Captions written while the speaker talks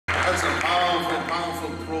That's a powerful,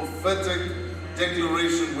 powerful prophetic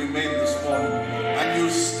declaration we made this morning. And you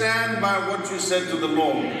stand by what you said to the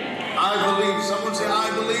Lord. I believe. Someone say, I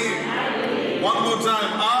believe. One more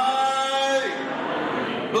time. I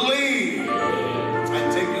believe.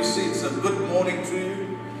 And take your seats. A good morning to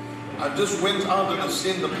you. I just went out and I've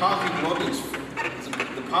seen the parking lot.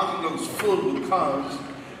 The parking lot is full with cars.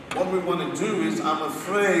 What we want to do is, I'm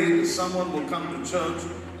afraid someone will come to church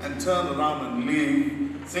and turn around and leave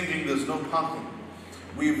thinking there's no parking.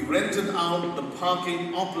 We've rented out the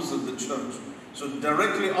parking opposite the church. So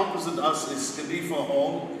directly opposite us is Khalifa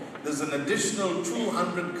Hall. There's an additional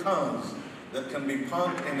 200 cars that can be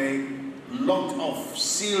parked in a lot of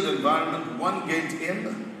sealed environment, one gate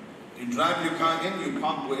in. You drive your car in, you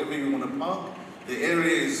park wherever you want to park. The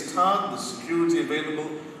area is tarred, the security available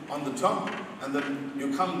on the top, and then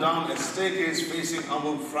you come down a staircase facing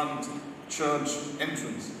our front church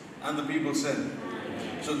entrance. And the people said,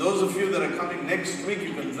 so those of you that are coming next week,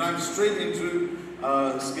 you can drive straight into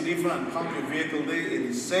Skadifa and park your vehicle there. It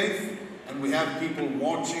is safe, and we have people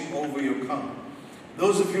watching over your car.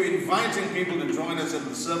 Those of you inviting people to join us at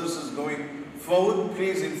the services going forward,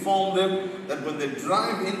 please inform them that when they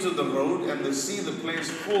drive into the road and they see the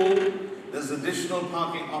place full, there's additional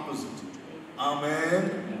parking opposite.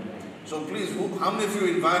 Amen. So please, how many of you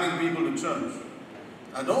are inviting people to church?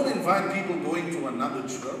 I don't invite people going to another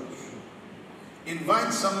church.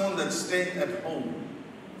 Invite someone that's staying at home.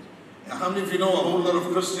 Now, how many of you know a whole lot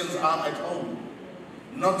of Christians are at home,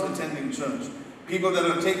 not attending church? People that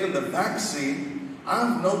have taken the vaccine,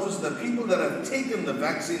 I've noticed that people that have taken the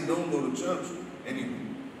vaccine don't go to church anymore.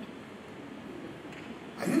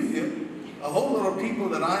 Are you here? A whole lot of people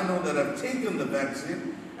that I know that have taken the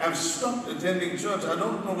vaccine have stopped attending church. I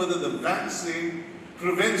don't know whether the vaccine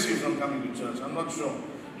prevents you from coming to church. I'm not sure.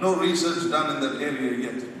 No research done in that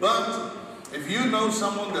area yet. But if you know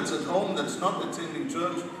someone that's at home that's not attending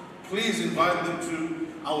church, please invite them to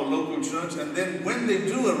our local church. And then when they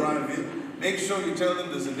do arrive here, make sure you tell them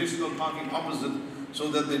there's additional parking opposite so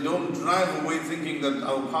that they don't drive away thinking that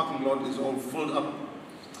our parking lot is all filled up.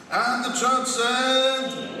 And the church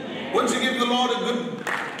said, would you give the Lord a good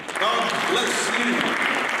God bless you?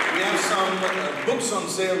 We have some books on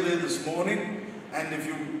sale there this morning. And if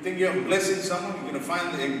you think you're blessing someone, you're going to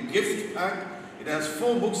find a gift pack. It has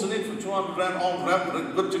 4 books in it for 200 rand, all wrapped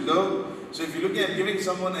and good to go. So if you're looking at giving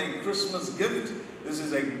someone a Christmas gift, this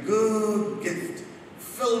is a good gift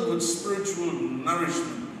filled with spiritual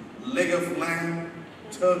nourishment. Leg of lamb,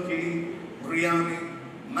 turkey, biryani,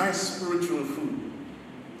 nice spiritual food.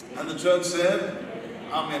 And the church said,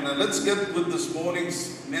 amen. Now let's get with this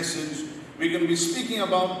morning's message. We're going to be speaking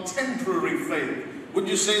about temporary faith. Would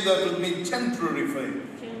you say that with me? Temporary faith.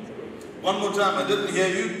 One more time. I didn't hear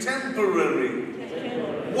you. Temporary.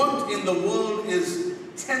 What in the world is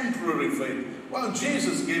temporary faith? Well,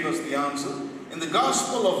 Jesus gave us the answer. In the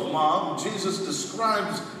Gospel of Mark, Jesus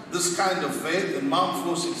describes this kind of faith in Mark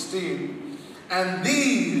 4:16. And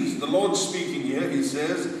these, the Lord speaking here, he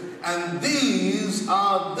says, and these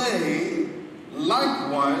are they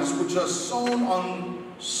likewise which are sown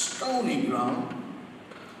on stony ground,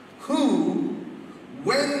 who,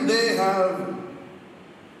 when they have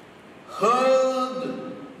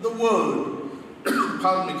heard the word,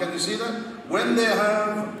 pardon me, can you see that? When they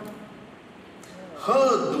have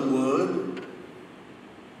heard the word,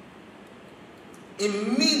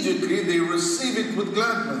 immediately they receive it with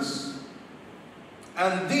gladness.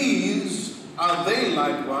 And these are they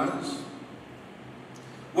likewise,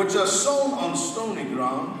 which are sown on stony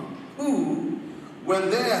ground, who, when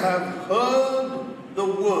they have heard the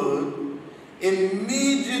word,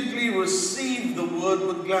 immediately receive the word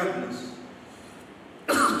with gladness.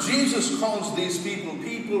 Jesus calls these people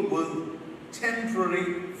with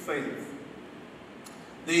temporary faith.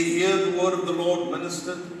 They hear the word of the Lord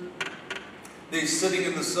ministered. They're sitting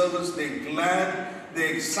in the service. They're glad.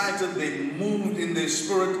 They're excited. They're moved in their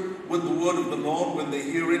spirit with the word of the Lord when they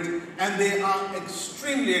hear it. And they are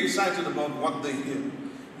extremely excited about what they hear.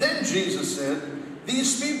 Then Jesus said,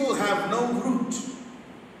 these people have no root.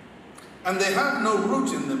 And they have no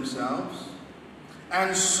root in themselves.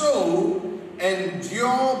 And so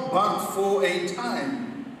endure but for a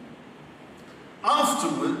time.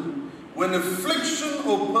 Afterward, when affliction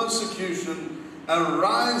or persecution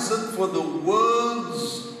ariseth for the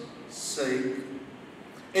word's sake,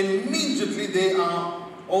 immediately they are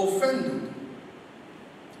offended.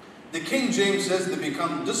 The King James says they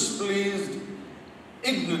become displeased,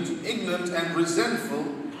 ignorant and resentful,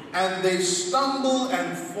 and they stumble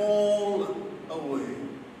and fall away.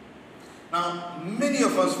 Now, many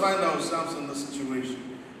of us find ourselves in this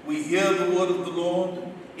situation. We hear the word of the Lord.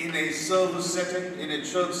 in a service setting, in a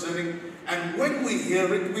church setting, and when we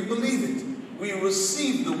hear it, we believe it. We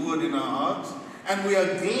receive the word in our hearts, and we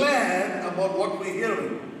are glad about what we're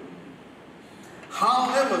hearing.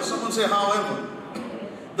 However, someone say, however,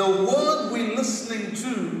 the word we're listening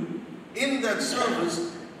to in that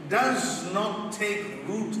service does not take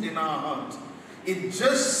root in our heart. It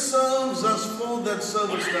just serves us for that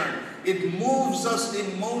service time. It moves us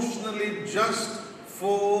emotionally just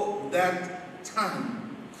for that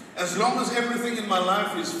time. As long as everything in my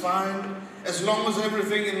life is fine, as long as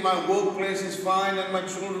everything in my workplace is fine and my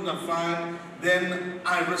children are fine, then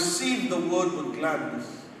I receive the word with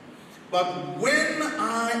gladness. But when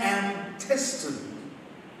I am tested,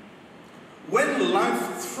 when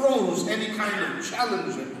life throws any kind of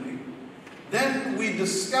challenge at me, then we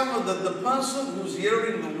discover that the person who's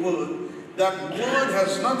hearing the word, that word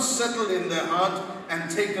has not settled in their heart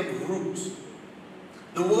and taken root.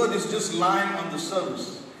 The word is just lying on the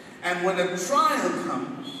surface. And when a trial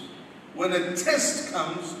comes, when a test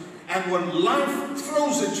comes, and when life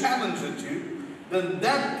throws a challenge at you, then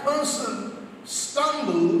that person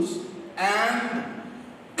stumbles, and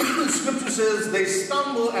Scripture says they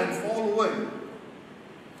stumble and fall away.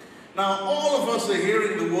 Now, all of us are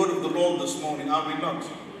hearing the word of the Lord this morning, are we not?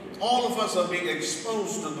 All of us are being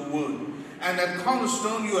exposed to the word. And at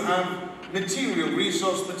Cornerstone, you have material,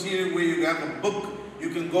 resource material, where you have a book. You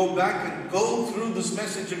can go back and go through this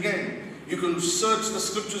message again. You can search the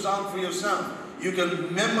scriptures out for yourself. You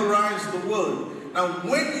can memorize the word. Now,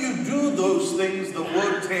 when you do those things, the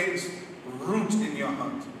word takes root in your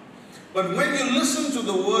heart. But when you listen to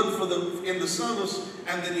the word in the service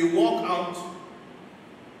and then you walk out,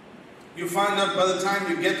 you find out by the time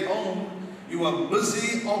you get home, you are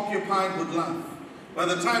busy, occupied with life. By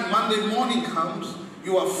the time Monday morning comes,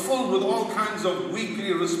 you are filled with all kinds of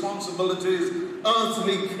weekly responsibilities,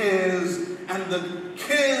 earthly cares, and the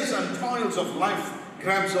cares and toils of life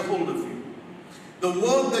grabs a hold of you. The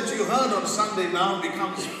word that you heard on Sunday now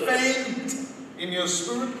becomes faint in your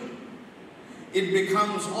spirit. It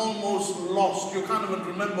becomes almost lost. You can't even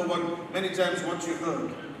remember many times what you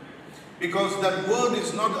heard. Because that word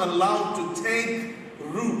is not allowed to take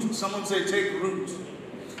root. Someone say take root.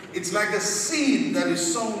 It's like a seed that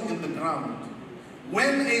is sown in the ground.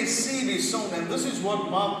 When a seed is sown, and this is what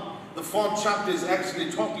Mark, the 4th chapter, is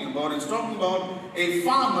actually talking about. It's talking about a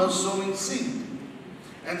farmer sowing seed.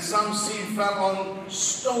 And some seed fell on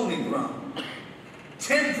stony ground.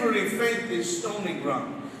 Temporary faith is stony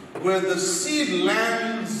ground, where the seed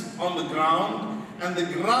lands on the ground and the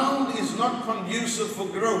ground is not conducive for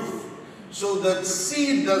growth. So that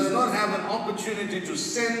seed does not have an opportunity to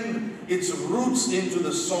send its roots into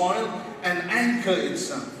the soil and anchor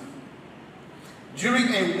itself.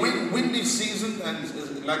 During a windy season,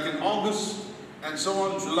 and like in August and so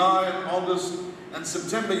on, July and August and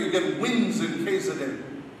September, you get winds in KZN.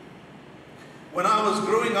 When I was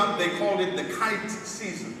growing up, they called it the kite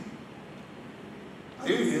season. Are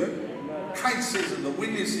you here? Kite season, the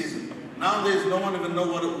windy season. Nowadays, no one even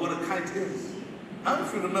knows what a kite is. How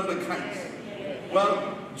do you remember kites?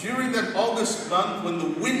 Well, during that August month, when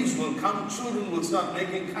the winds will come, children will start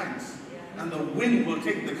making kites. And the wind will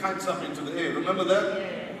take the kites up into the air. Remember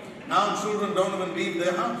that? Now children don't even leave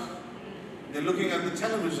their house. They're looking at the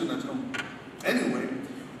television at home. Anyway,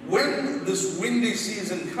 when this windy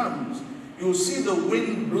season comes, you'll see the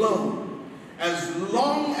wind blow. As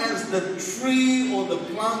long as the tree or the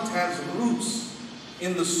plant has roots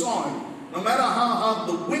in the soil, no matter how hard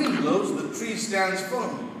the wind blows, the tree stands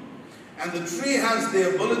firm. And the tree has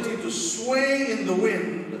the ability to sway in the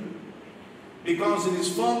wind because it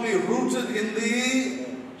is firmly rooted in the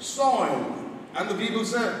soil. And the people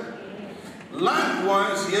said,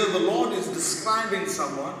 likewise, here the Lord is describing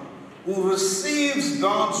someone who receives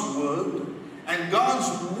God's word, and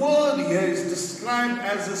God's word here is described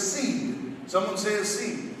as a seed. Someone say a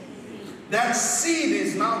seed. That seed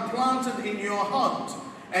is now planted in your heart,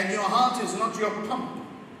 and your heart is not your pump.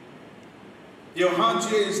 Your heart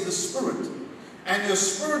here is the spirit, and your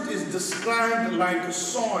spirit is described like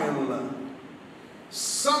soil.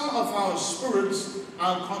 Some of our spirits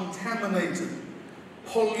are contaminated,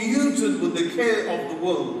 polluted with the care of the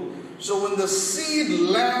world. So when the seed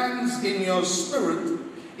lands in your spirit,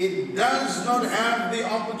 it does not have the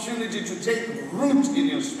opportunity to take root in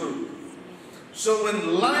your spirit. So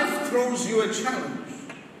when life throws you a challenge,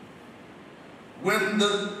 when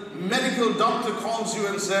the medical doctor calls you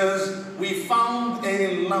and says, we found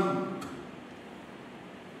a lump,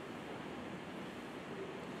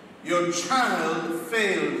 your child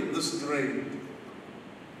failed this grade,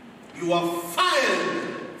 you are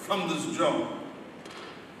fired from this job.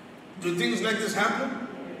 Do things like this happen?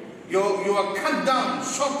 You are cut down,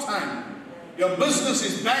 short time. Your business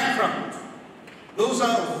is bankrupt. Those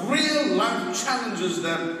are real life challenges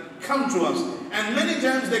that come to us. And many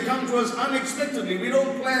times they come to us unexpectedly. We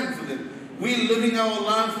don't plan for them. We're living our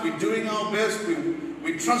life, we're doing our best,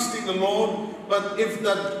 we're trusting the Lord. But if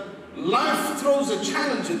that life throws a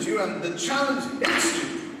challenge at you and the challenge hits you,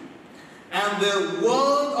 and the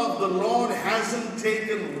word of the Lord hasn't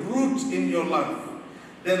taken root in your life,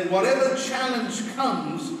 then whatever challenge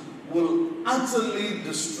comes will utterly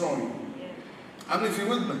destroy you. I mean, if you're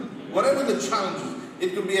with me, whatever the challenges,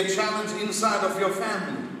 it could be a challenge inside of your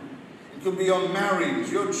family. It could be your marriage,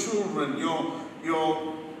 your children, your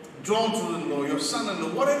daughter-in-law, your son-in-law,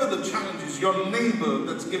 whatever the challenge is, your neighbor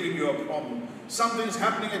that's giving you a problem. Something's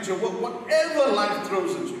happening at your work, whatever life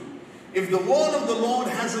throws at you. If the word of the Lord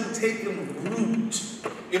hasn't taken root,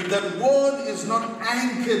 if that word is not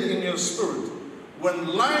anchored in your spirit,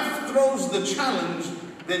 when life throws the challenge,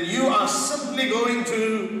 then you are simply going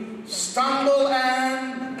to stumble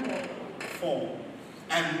and fall.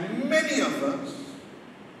 And many of us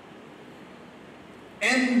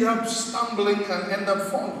end up stumbling and end up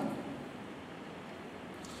falling.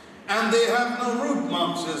 And they have no root,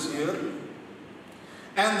 Mark says here.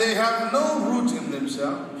 And they have no root in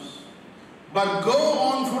themselves, but go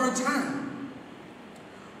on for a time.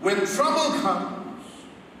 When trouble comes,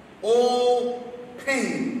 or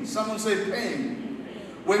pain, someone say pain.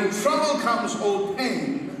 When trouble comes, or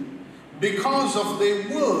pain, because of their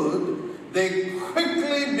word, they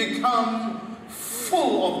quickly become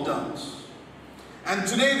full of doubts. And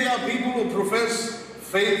today there are people who profess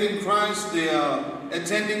faith in Christ, they are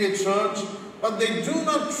attending a church, but they do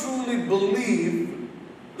not truly believe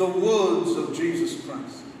the words of Jesus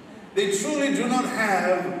Christ. They truly do not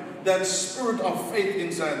have that spirit of faith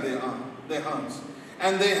inside their hearts.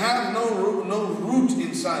 And they have no root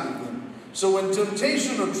inside of them. So when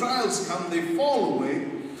temptation or trials come, they fall away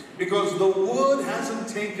because the word hasn't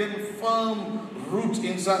taken firm root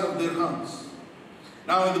inside of their hearts.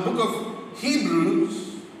 Now in the book of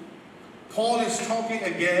Hebrews, Paul is talking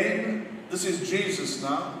again. This is Jesus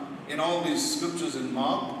now in all these scriptures in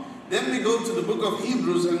Mark. Then we go to the book of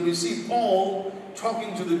Hebrews and we see Paul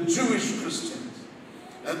talking to the Jewish Christians.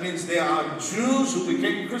 That means there are Jews who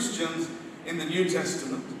became Christians in the New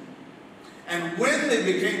Testament. And when they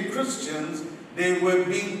became Christians, they were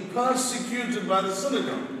being persecuted by the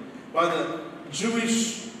synagogue, by the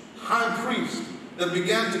Jewish high priest that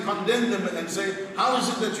began to condemn them and say, how is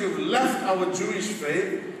it that you've left our Jewish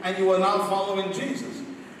faith and you are now following Jesus?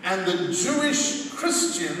 And the Jewish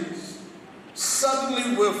Christians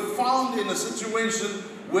suddenly were found in a situation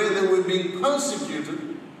where they were being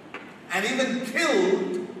persecuted and even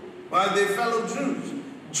killed by their fellow Jews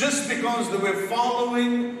just because they were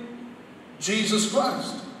following Jesus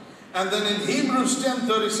Christ. And then in Hebrews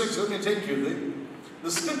 10:36, let me take you there.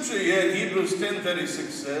 The scripture here in Hebrews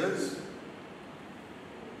 10:36 says,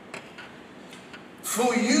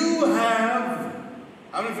 for you have,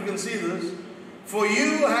 I don't know if you can see this, for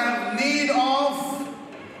you have need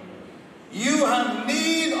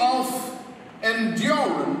of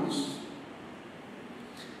endurance,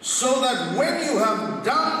 so that when you have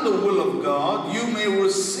done the will of God, you may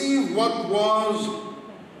receive what was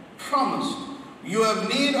promised. You have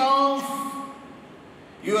need of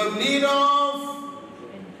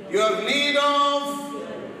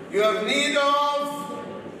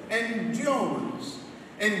endurance.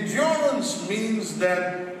 Endurance means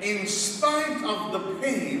that in spite of the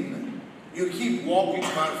pain, you keep walking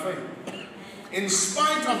by faith. In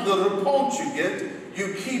spite of the report you get,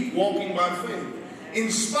 you keep walking by faith.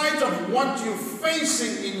 In spite of what you're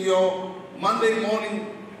facing in your Monday morning,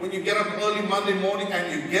 when you get up early Monday morning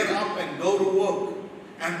and you get up and go to work,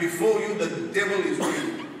 and before you the devil is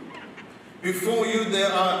waiting. Before you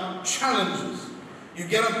there are challenges. You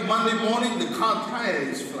get up Monday morning, the car tire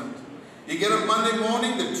is flat. You get up Monday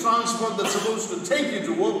morning, the transport that's supposed to take you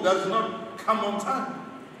to work does not come on time.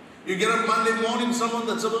 You get up Monday morning, someone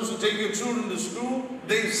that's supposed to take your children to school,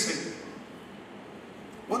 they're sick.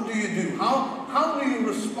 What do you do? How do you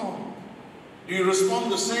respond? Do you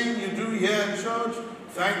respond the same you do here at church?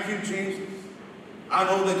 Thank you, Jesus. I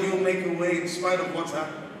know that you'll make a way in spite of what's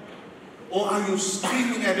happened. Or are you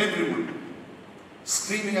screaming at everyone?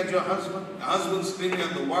 Screaming at your husband screaming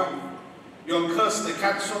at the wife. You'll curse the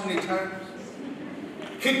cat so many times.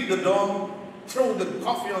 Kick the dog. Throw the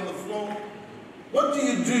coffee on the floor. What do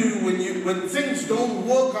you do when things don't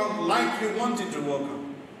work out like you want it to work out?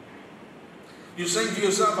 You say to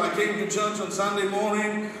yourself, I came to church on Sunday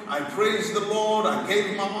morning, I praised the Lord, I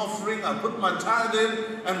gave my offering, I put my tithe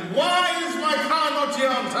in, and why is my car not here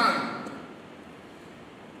on time?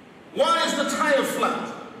 Why is the tire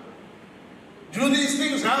flat? Do these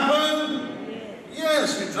things happen?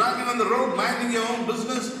 Yes, you're driving on the road, minding your own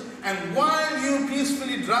business, and while you're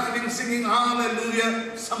peacefully driving, singing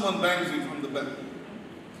hallelujah, someone bangs you from the back.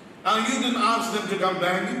 Now you didn't ask them to come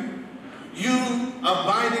banging. You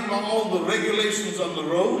abiding by all the regulations on the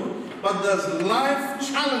road, but does life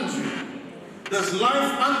challenge you? Does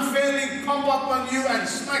life unfairly pop up on you and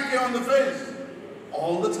smack you on the face?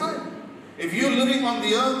 All the time. If you're living on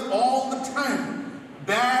the earth all the time,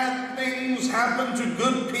 bad things happen to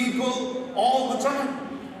good people all the time.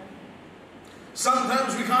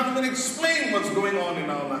 Sometimes we can't even explain what's going on in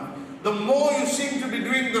our life. The more you seem to be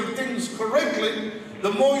doing the things correctly,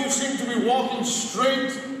 the more you seem to be walking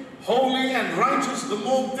straight, holy and righteous, the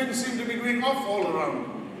more things seem to be going off all around.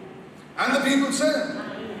 And the people said,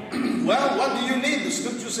 well, what do you need? The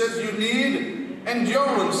scripture says you need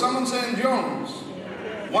endurance. Someone say endurance.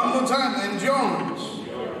 One more time, endurance.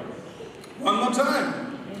 One more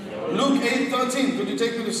time. Luke 8:13. Could you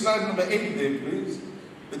take me to slide number 8 there, please?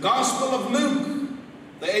 The Gospel of Luke,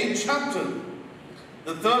 the 8th chapter,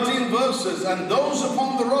 the 13 verses. And those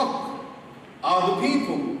upon the rock are the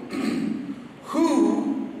people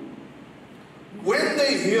who, when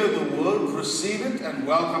they hear the word, receive it and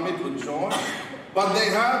welcome it with joy, but they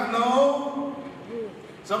have no,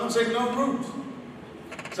 someone say no root.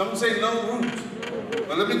 Someone say no root.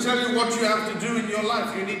 Well, let me tell you what you have to do in your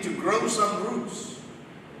life. You need to grow some roots.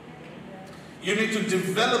 You need to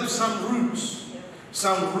develop some roots.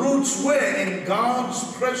 Some roots where? In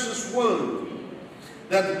God's precious word.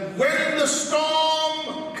 That when the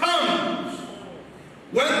storm comes,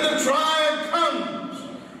 when the trial comes,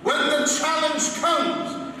 when the challenge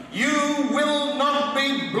comes, you will not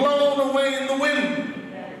be blown away in the wind.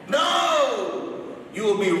 No! You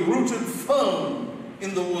will be rooted firm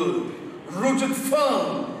in the word. Rooted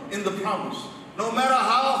firm in the promise. No matter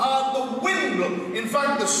how hard the wind blows. In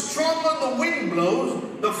fact, the stronger the wind blows,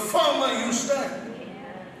 the firmer you stand.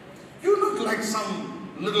 You look like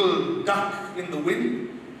some little duck in the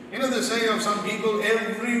wind. You know, they say of some people,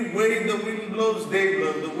 every way the wind blows, they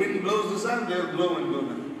blow. The wind blows this way, they'll blow and blow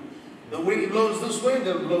that. The wind blows this way,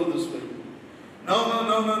 they'll blow this way.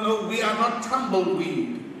 No. We are not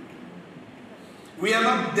tumbleweed. We are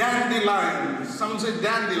not dandelions. Someone say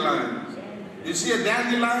dandelions. You see a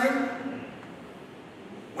dandelion?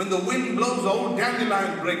 When the wind blows, the whole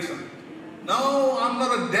dandelion breaks up. No, I'm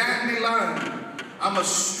not a dandelion. I'm a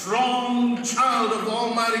strong child of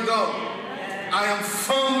Almighty God. I am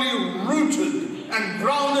firmly rooted and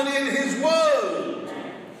grounded in His Word.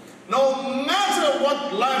 No matter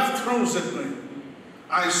what life throws at me,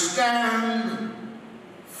 I stand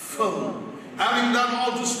firm. Having done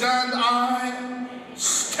all to stand, I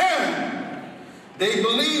stand. They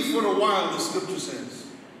believe for a while, the scripture says.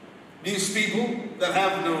 These people that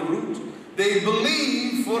have no root, they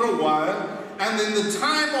believe for a while, and in the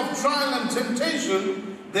time of trial and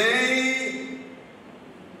temptation, they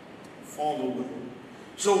fall away.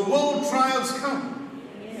 So will trials come?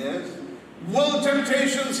 Yes. Will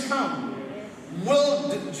temptations come?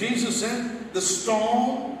 Will, Jesus said, the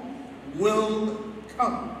storm will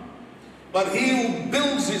come. But he who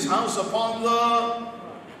builds his house upon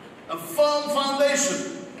a firm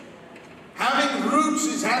foundation. Having roots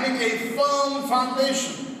is having a firm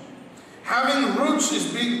foundation. Having roots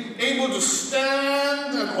is being able to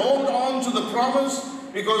stand and hold on to the promise,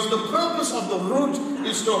 because the purpose of the root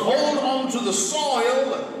is to hold on to the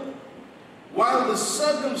soil while the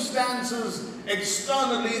circumstances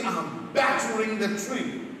externally are battering the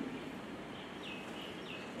tree.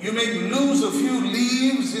 You may lose a few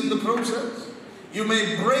leaves in the process. You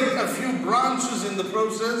may break a few branches in the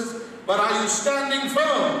process, but are you standing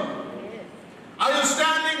firm? Are you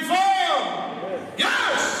standing firm?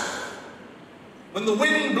 Yes! When the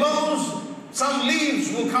wind blows, some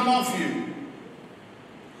leaves will come off you.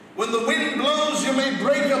 When the wind blows, you may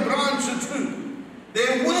break a branch or two.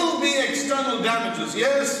 There will be external damages.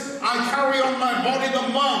 Yes, I carry on my body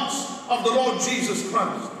the marks of the Lord Jesus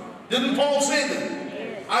Christ. Didn't Paul say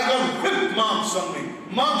that? I got whip marks on me.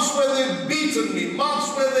 Marks where they've beaten me.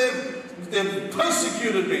 Marks where they've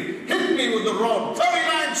persecuted me. Hit me with the rod.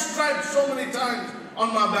 39 stripes so many times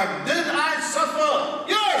on my back. Did I suffer?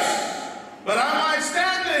 Yes. But am I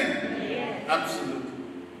standing? Yes. Absolutely.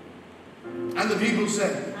 And the people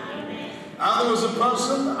said, now there was a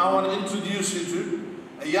person I want to introduce you to,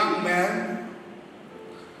 a young man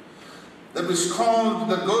that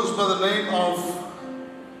goes by the name of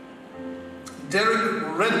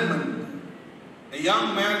Derrek Redman. A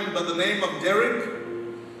young man by the name of Derrek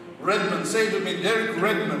Redman. Say to me, Derrek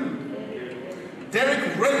Redman.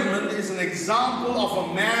 Derrek Redman is an example of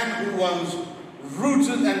a man who was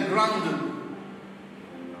rooted and grounded.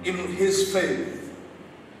 in his faith,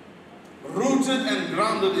 rooted and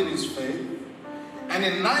grounded in his faith. And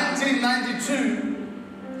in 1992,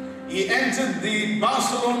 he entered the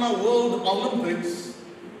Barcelona World Olympics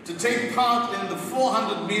to take part in the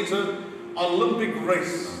 400-meter Olympic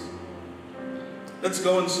race. Let's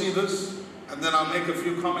go and see this, and then I'll make a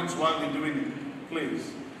few comments while we're doing it,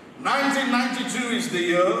 please. 1992 is the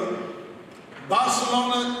year.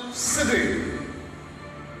 Barcelona City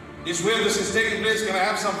is where this is taking place. Can I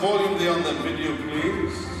have some volume there on that video,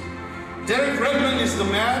 please? Derrek Redman is the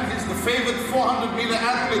man. He's the favorite 400-meter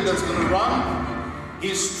athlete that's going to run.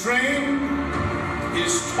 He's trained,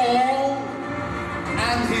 he's tall,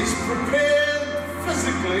 and he's prepared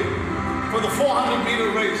physically for the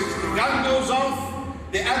 400-meter race. The gun goes off,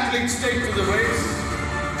 the athletes take to the race,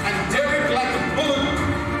 and Derrek, like a bullet,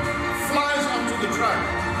 flies onto the track.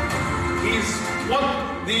 He's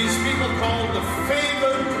what these people call the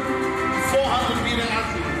favored 400-meter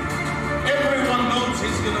athlete. Everyone knows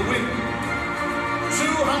he's going to win.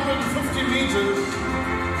 250 meters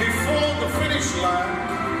before the finish line,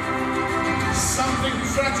 something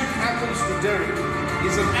tragic happens to Derrek.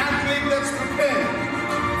 He's an athlete that's prepared,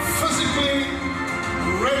 physically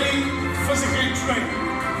ready, physically trained.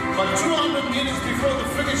 But 200 meters before the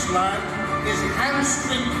finish line, his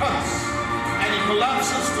hamstring cuts and he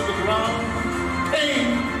collapses to the ground, pain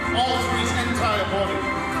all through his entire body.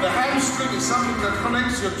 The hamstring is something that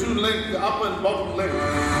connects your two legs, the upper and bottom leg,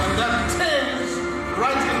 and that tears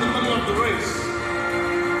right in the middle of the race.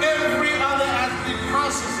 Every other athlete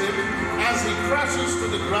passes him as he crashes to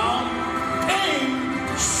the ground, pain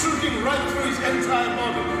shooting right through his entire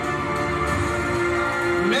body.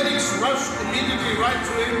 Medics rush immediately right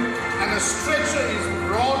to him, and a stretcher is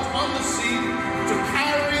brought on the scene to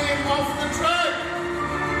carry him off the track,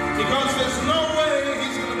 because there's no way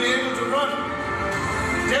he's going to be able to run.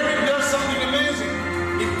 Derrek does something amazing.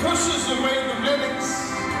 He pushes away the medics,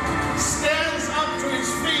 stands up to his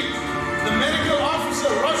feet. The medical officer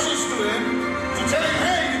rushes to him to tell him,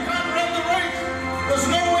 hey, you can't run the race. There's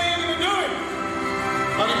no way you're going to do it.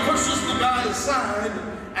 But he pushes the guy aside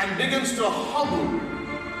and begins to hobble.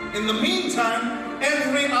 In the meantime,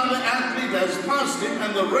 every other athlete has passed him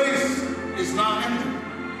and the race is now ended.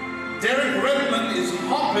 Derrek Redman is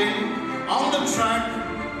hopping on the track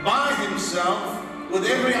by himself with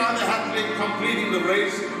every other athlete completing the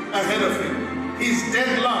race ahead of him. He's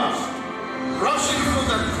dead last. Rushing through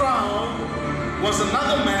that crowd was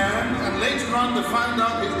another man, and later on they find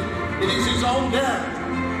out it is his own dad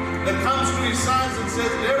that comes to his side and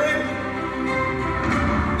says, Derrek,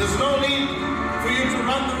 there's no need for you to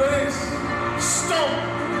run the race. Stop.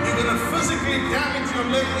 You're going to physically damage your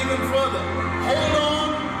leg even further. Hold on.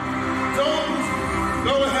 Don't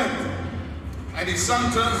go ahead. And his son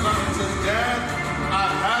turns around and says, Dad, I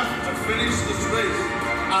have to finish this race.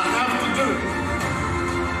 I have to do it.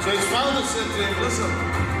 So his father said to him, listen,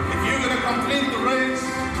 if you're going to complete the race,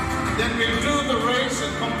 then we'll do the race and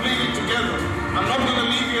complete it together. I'm not going to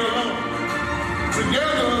leave you alone.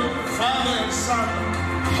 Together, father and son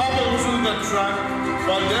hobble through that track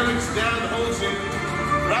while Derrek's dad holds him,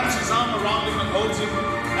 wraps his arm around him and holds him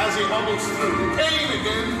as he hobbles through. Pain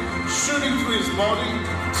again, shooting through his body,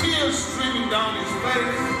 tears streaming down his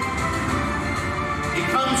face. He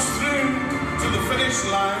comes through to the finish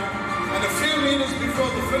line, and a few meters before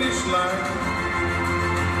the finish line,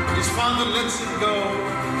 his father lets him go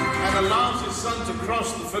and allows his son to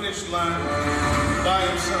cross the finish line by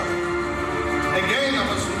himself. Again, I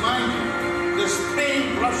must remind you, there's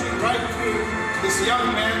pain rushing right through this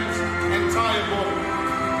young man's entire body.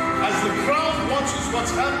 As the crowd watches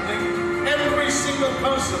what's happening, every single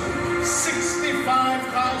person, 65,000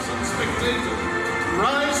 spectators,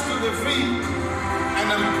 rise to their feet and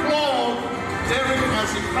applaud Derrek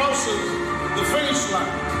as he crosses the finish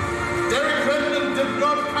line. Derrek Redman did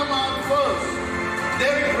not come out first.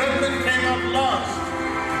 Derrek Redman came out last.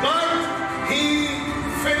 But he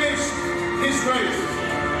finished his race.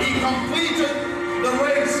 He completed the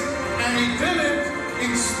race, and he did it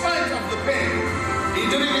in spite of the pain. He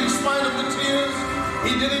did it in spite of the tears.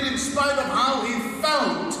 He did it in spite of how he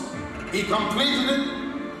felt. He completed it,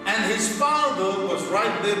 and his father was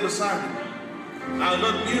right there beside him. I've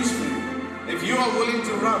got news for you. If you are willing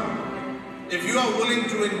to run, if you are willing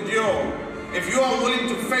to endure, if you are willing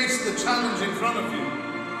to face the challenge in front of you,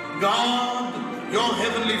 God, your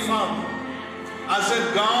Heavenly Father, I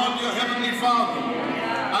said, God, your Heavenly Father,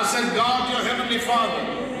 I said, God, your Heavenly Father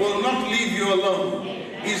will not leave you alone.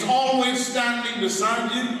 He's always standing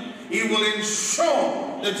beside you. He will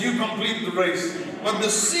ensure that you complete the race. But the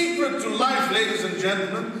secret to life, ladies and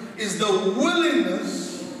gentlemen, is the willingness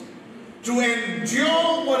to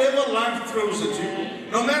endure whatever life throws at you.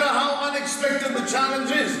 No matter how unexpected the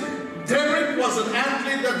challenge is, Derrek was an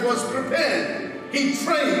athlete that was prepared. He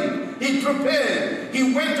trained, he prepared,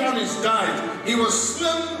 he went on his diet. He was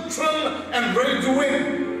slim, trim, and ready to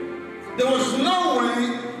win. There was no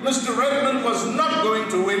way Mr. Redman was not going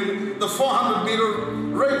to win the 400-meter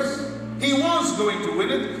race. He was going to win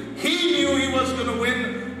it. He knew he was going to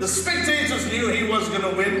win. The spectators knew he was going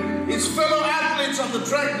to win. His fellow athletes on the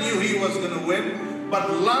track knew he was going to win.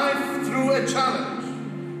 But life threw a challenge,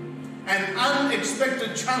 an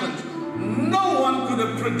unexpected challenge. No one could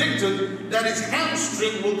have predicted that his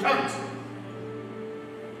hamstring will cut.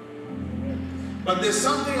 But there's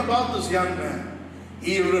something about this young man.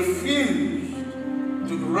 He refused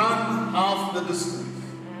to run half the distance.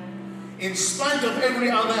 In spite of every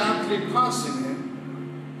other athlete passing him,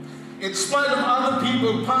 in spite of other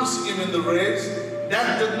people passing him in the race,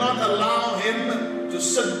 that did not allow him to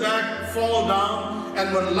sit back, fall down,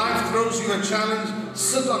 and when life throws you a challenge,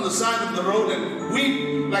 sit on the side of the road and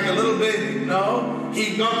weep like a little baby. No,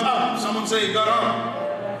 he got up. Someone say he got up.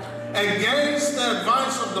 Against the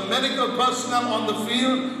advice of the medical personnel on the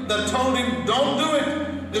field that told him, don't do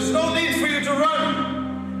it. There's no need for you to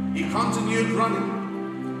run. He continued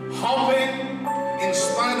running, hopping in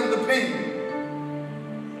spite of the pain.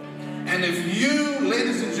 And if you,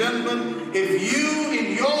 ladies and gentlemen, if you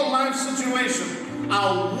in your life situation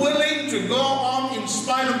are willing to go on in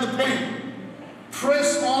spite of the pain,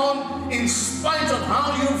 press on in spite of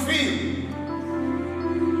how you feel,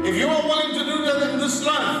 if you are willing to do that in this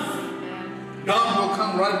life, God will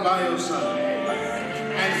come right by your side.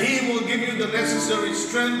 And He will give you the necessary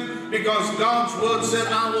strength, because God's word said,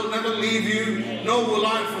 I will never leave you, nor will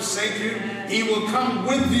I forsake you. He will come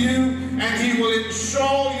with you, and He will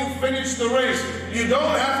ensure you finish the race. You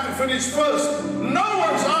don't have to finish first. No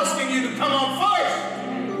one's asking you to come out first.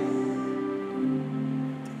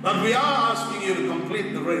 But we are asking you to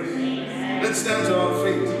complete the race. Let's stand to our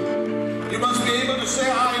feet. You must be able to say,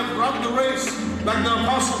 I have run the race, like the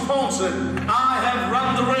Apostle Paul said, I have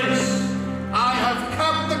run the race. I have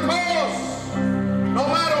kept the course. No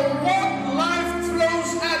matter what life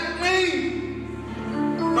throws at me,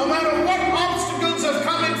 no matter what obstacles have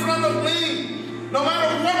come in front of me, no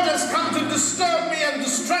matter what has come to disturb me and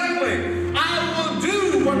distract me, I will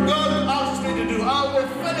do what God asks me to do. I will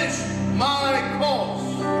finish my course.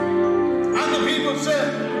 And the people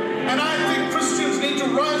said, and I think Christians need to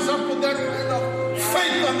rise up with that kind of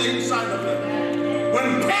faith on the inside of them.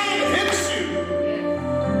 When pain hits you,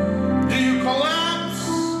 do you collapse?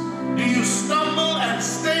 Do you stumble and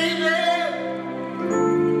stay there?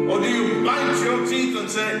 Or do you bite your teeth and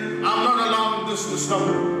say, I'm not allowing this to stop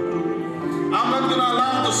me. I'm not going to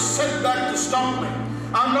allow the setback to stop me.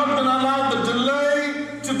 I'm not going to allow the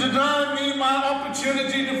delay to deny me my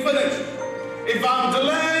opportunity to finish. If I'm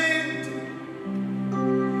delayed,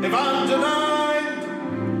 if I'm denied,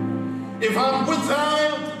 if I'm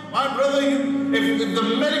withheld, my brother, if the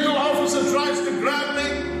medical officer tries to grab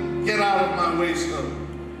me, get out of my way, sir.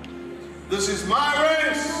 This is my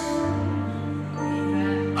race.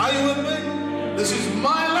 Are you with me? This is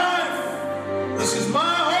my life. This is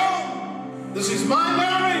my home. This is my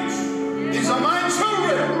marriage. These are my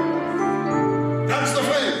children. That's the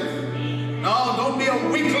faith. No, don't be a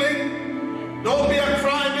weakling. Don't be a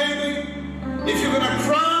crybaby. If you're going to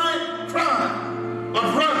cry, cry. But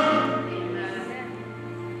run.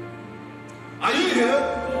 Are you here?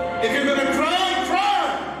 If you're going to cry,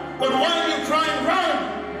 cry. But while you're crying,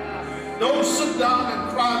 run. Don't sit down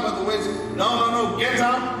and cry by the ways. No. Get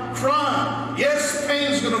up, cry. Yes,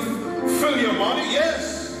 pain's going to fill your body.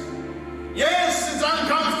 Yes. Yes, it's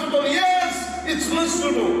uncomfortable. Yes, it's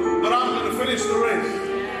miserable. But I'm going to finish the race.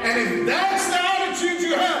 And if that's the attitude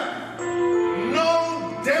you have,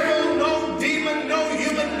 no devil, no demon, no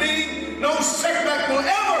human being, no setback will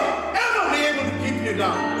ever be able to keep you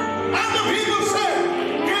down. And the people say,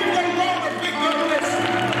 give the Lord a big God bless.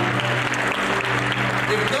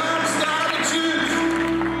 If that's the attitude,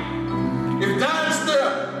 if that's the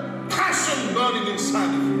passion burning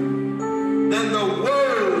inside of you, then the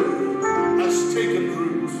word has taken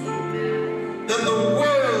root. Then the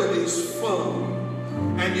word is full.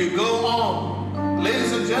 And you go on.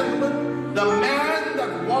 Ladies and gentlemen, the man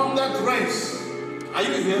that won that race, are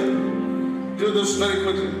you here? Do this very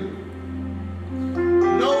quickly.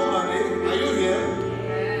 Nobody, are you here?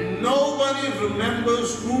 Nobody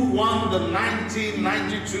remembers who won the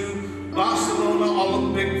 1992 Barcelona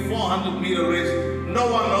Olympic 400-meter race. No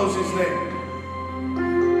one knows his name.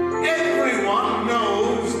 Everyone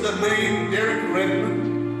knows the name Derrek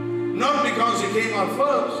Redman, not because he came out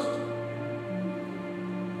first,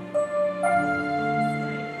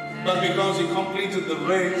 but because he completed the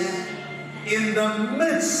race in the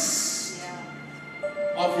midst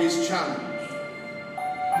of his challenge.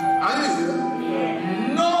 Are you here?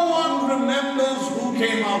 No one remembers who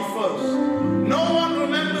came out first. No one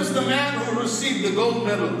remembers the man who received the gold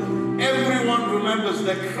medal. Everyone remembers.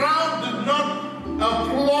 The crowd did not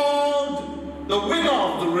applaud the winner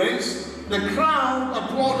of the race. The crowd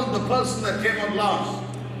applauded the person that came out last.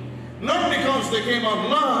 Not because they came out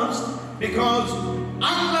last, because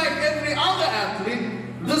unlike every other athlete,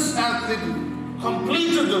 this athlete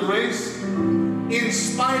completed the race in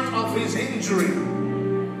spite of his injury.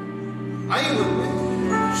 Are you with me?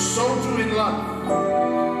 So too in life.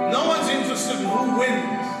 No one's interested in who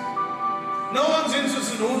wins. No one's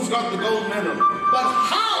interested in who's got the gold medal. But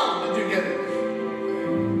how did you get it?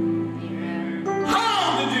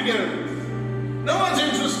 How did you get it? No one's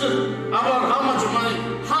interested about how much money.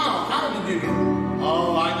 How did you get it?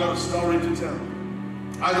 Oh, I got a story to tell.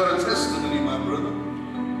 I got a testimony, my brother.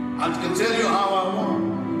 I can tell you how I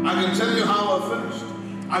won. I can tell you how I finished.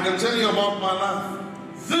 I can tell you about my life.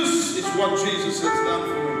 This is what Jesus has done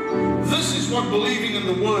for me. This is what believing in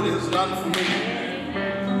the Word has done for me.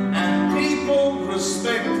 And people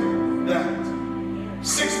respect that.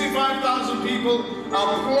 65,000 people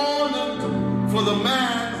applauded for the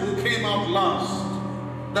man who came out last.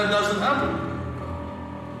 That doesn't happen.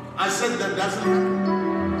 I said that doesn't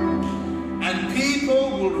happen. And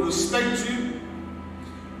people will respect you.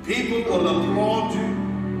 People will applaud you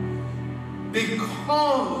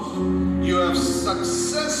because you have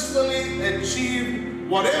successfully achieved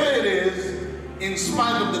whatever it is in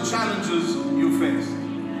spite of the challenges you faced.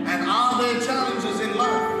 And are there challenges in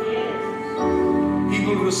life?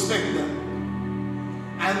 People respect that.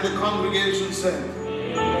 And the congregation said,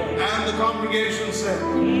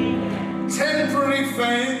 temporary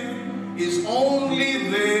faith is only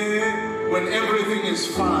there when everything is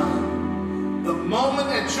fine. The moment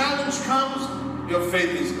a challenge comes, your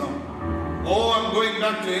faith is gone. Oh, I'm going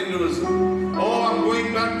back to Hinduism. Oh, I'm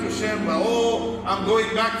going back to Shemba. Oh, I'm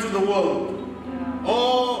going back to the world.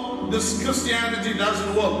 Oh, this Christianity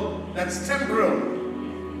doesn't work. That's temporary.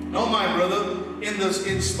 No, my brother,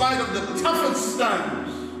 in spite of the toughest times,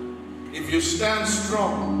 if you stand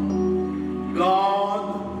strong,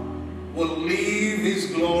 God will leave His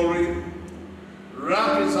glory,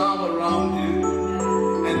 wrap His arm around you,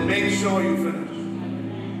 and make sure you finish.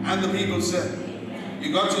 And the people said,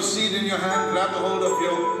 you got your seed in your hand, grab a hold of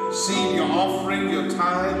your seed, your offering, your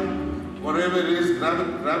tithe, whatever it is, grab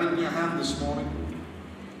it in your hand this morning.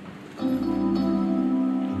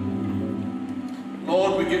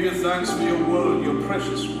 Lord, we give you thanks for your word, your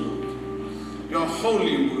precious word, your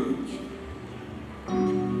holy word.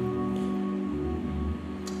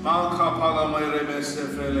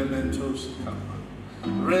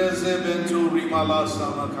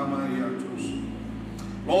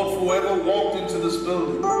 Lord, whoever walked into this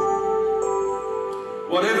building,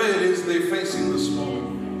 whatever it is they're facing this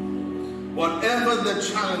morning, whatever the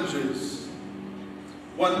challenges,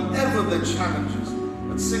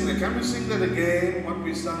 let's sing that. Can we sing that again, what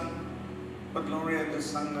we sang, what Gloria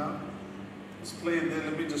just sang now? Let's play it there.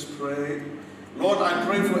 Let me just pray. Lord, I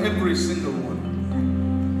pray for every single one.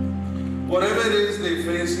 Whatever it is they're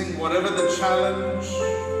facing, whatever the challenge,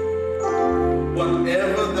 whether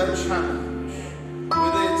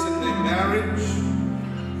it's in their marriage,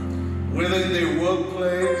 whether in their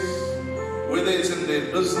workplace, whether it's in their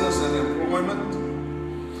business and employment,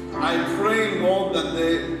 I pray, Lord, that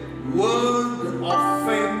the word of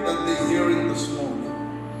faith that they're hearing this morning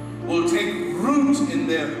will take root in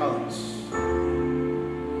their hearts.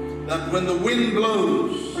 That when the wind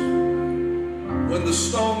blows, when the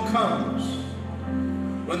storm comes,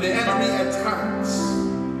 when the enemy attacks,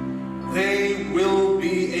 they will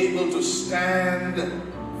be able to stand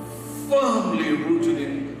firmly rooted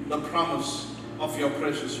in the promise of your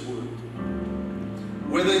precious word.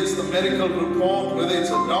 Whether it's the medical report, whether it's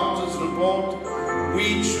a doctor's report,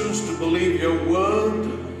 we choose to believe your word.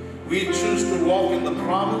 We choose to walk in the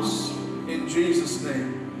promise in Jesus'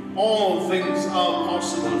 name. All things are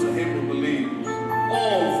possible to him who believes.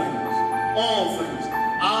 All things. All things.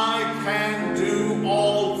 I can do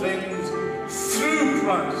all things through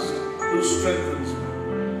Christ who strengthens me.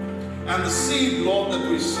 And the seed, Lord, that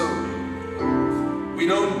we sow, we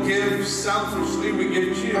don't give selfishly, we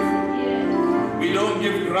give cheerfully. We don't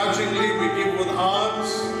give grudgingly, we give with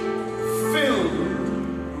hearts filled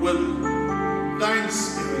with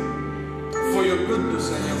thanksgiving for your goodness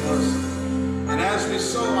and your mercy. And as we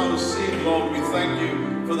sow our seed, Lord, we thank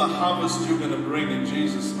you for the harvest you're going to bring in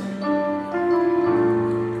Jesus' name.